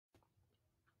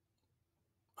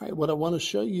All right, what I want to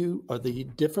show you are the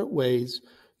different ways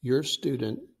your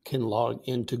student can log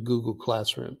into Google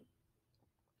Classroom.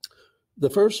 The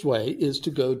first way is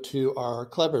to go to our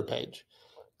Clever page,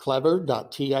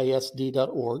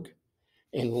 clever.tisd.org,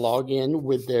 and log in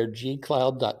with their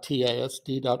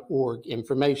gcloud.tisd.org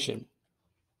information.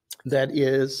 That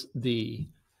is the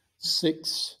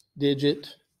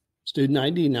 6-digit student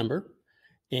ID number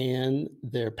and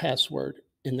their password,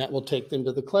 and that will take them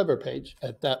to the Clever page.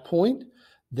 At that point,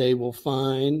 they will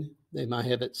find, they might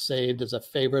have it saved as a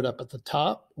favorite up at the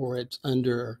top, or it's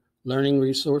under learning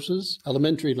resources,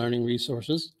 elementary learning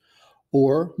resources,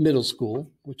 or middle school,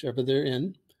 whichever they're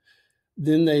in.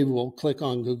 Then they will click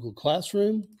on Google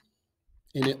Classroom,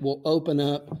 and it will open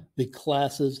up the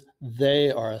classes they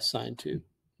are assigned to.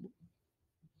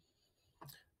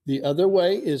 The other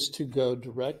way is to go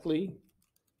directly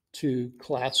to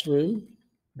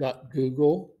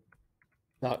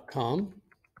classroom.google.com.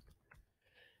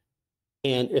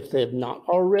 And if they have not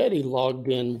already logged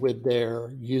in with their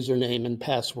username and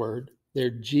password,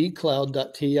 their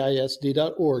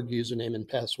gcloud.tisd.org username and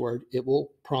password, it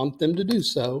will prompt them to do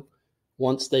so.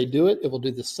 Once they do it, it will do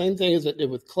the same thing as it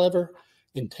did with Clever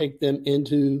and take them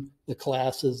into the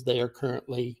classes they are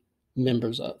currently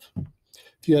members of.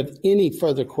 If you have any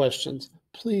further questions,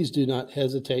 please do not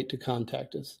hesitate to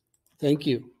contact us. Thank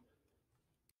you.